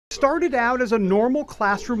started out as a normal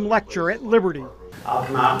classroom lecture at Liberty. I'll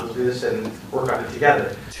come out and we'll do this and work on it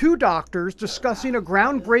together. Two doctors discussing a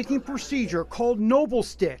groundbreaking procedure called Noble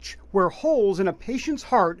Stitch, where holes in a patient's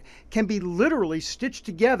heart can be literally stitched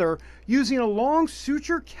together using a long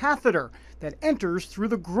suture catheter that enters through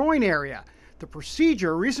the groin area. The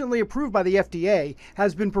procedure, recently approved by the FDA,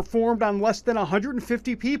 has been performed on less than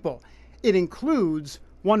 150 people. It includes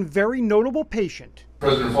one very notable patient.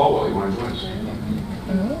 President Falwell, you want to join us?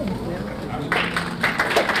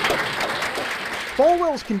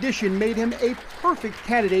 Falwell's condition made him a perfect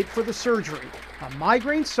candidate for the surgery, a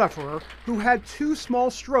migraine sufferer who had 2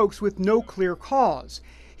 small strokes with no clear cause.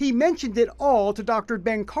 He mentioned it all to Dr.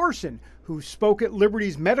 Ben Carson, who spoke at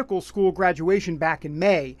Liberty's medical school graduation back in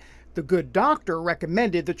May. The good doctor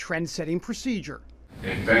recommended the trend-setting procedure.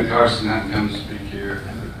 If Ben Carson hadn't come to speak here,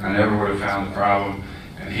 I never would have found the problem.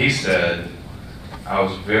 And he said, I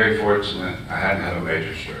was very fortunate I hadn't had a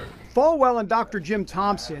major stroke. Falwell and Dr. Jim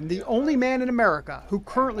Thompson, the only man in America who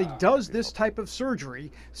currently does this type of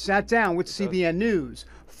surgery, sat down with CBN News.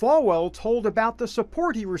 Falwell told about the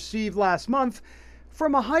support he received last month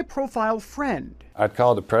from a high-profile friend. I'd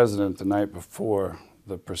called the president the night before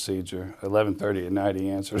the procedure. 11:30 at night, he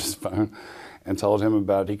answered his phone and told him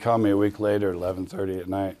about it. He called me a week later at 11:30 at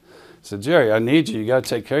night. He said, Jerry, I need you. You got to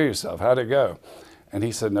take care of yourself. How'd it go? And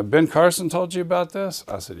he said, now, Ben Carson told you about this?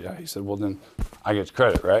 I said, yeah. He said, well, then I get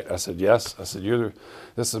credit, right? I said, yes. I said,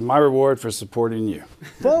 this is my reward for supporting you.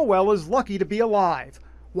 Falwell is lucky to be alive.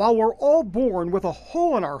 While we're all born with a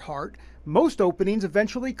hole in our heart, most openings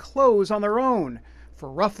eventually close on their own. For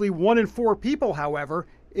roughly 1 in 4 people, however,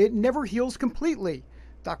 it never heals completely.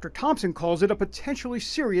 Dr. Thompson calls it a potentially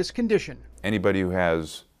serious condition. Anybody who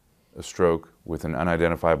has a stroke with an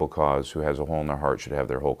unidentifiable cause, who has a hole in their heart, should have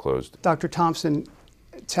their hole closed. Dr. Thompson,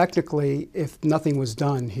 technically, if nothing was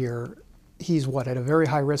done here, he's at a very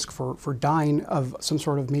high risk for dying of some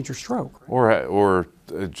sort of major stroke. Or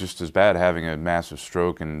just as bad, having a massive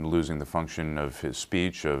stroke and losing the function of his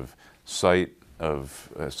speech, of sight, of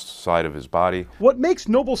a side of his body. What makes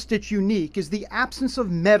Noble Stitch unique is the absence of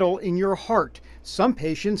metal in your heart. Some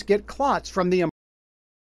patients get clots from the